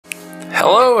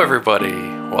Hello everybody,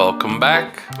 welcome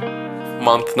back.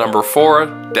 Month number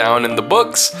 4 down in the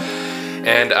books,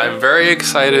 and I'm very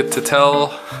excited to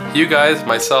tell you guys,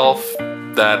 myself,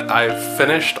 that I've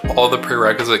finished all the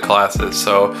prerequisite classes.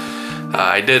 So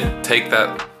I did take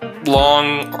that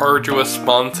long, arduous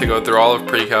month to go through all of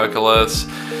pre-calculus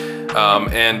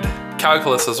and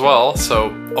calculus as well.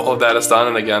 So all of that is done,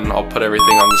 and again, I'll put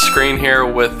everything on the screen here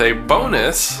with a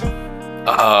bonus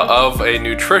of a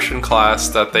nutrition class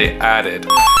that they added.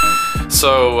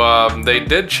 So they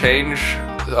did change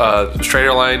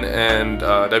Straighterline and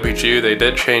WGU. They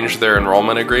did change their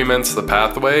enrollment agreements, the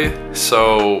pathway.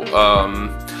 So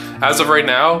as of right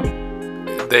now,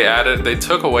 they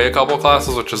took away a couple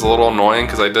classes, which is a little annoying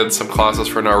because I did some classes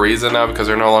for no reason now because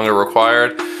they're no longer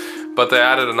required. But they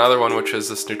added another one, which is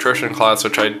this nutrition class,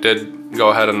 which I did go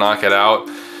ahead and knock it out.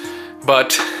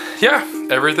 But yeah,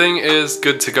 everything is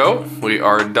good to go. We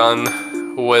are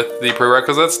done with the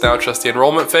prerequisites. Now it's just the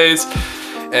enrollment phase.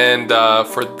 And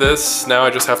for this, now I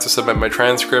just have to submit my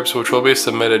transcripts, which will be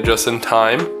submitted just in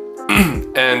time.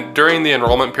 And during the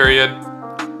enrollment period,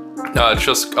 it's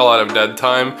just a lot of dead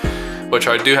time, which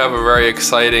I do have a very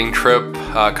exciting trip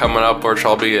coming up, which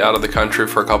I'll be out of the country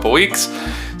for a couple weeks.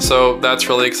 So that's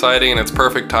really exciting, and it's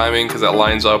perfect timing because that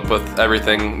lines up with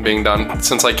everything being done,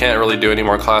 since I can't really do any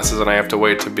more classes and I have to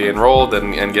wait to be enrolled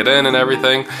and get in and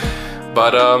everything.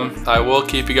 But I will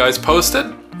keep you guys posted,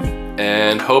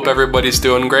 and hope everybody's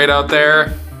doing great out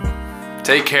there.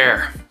 Take care.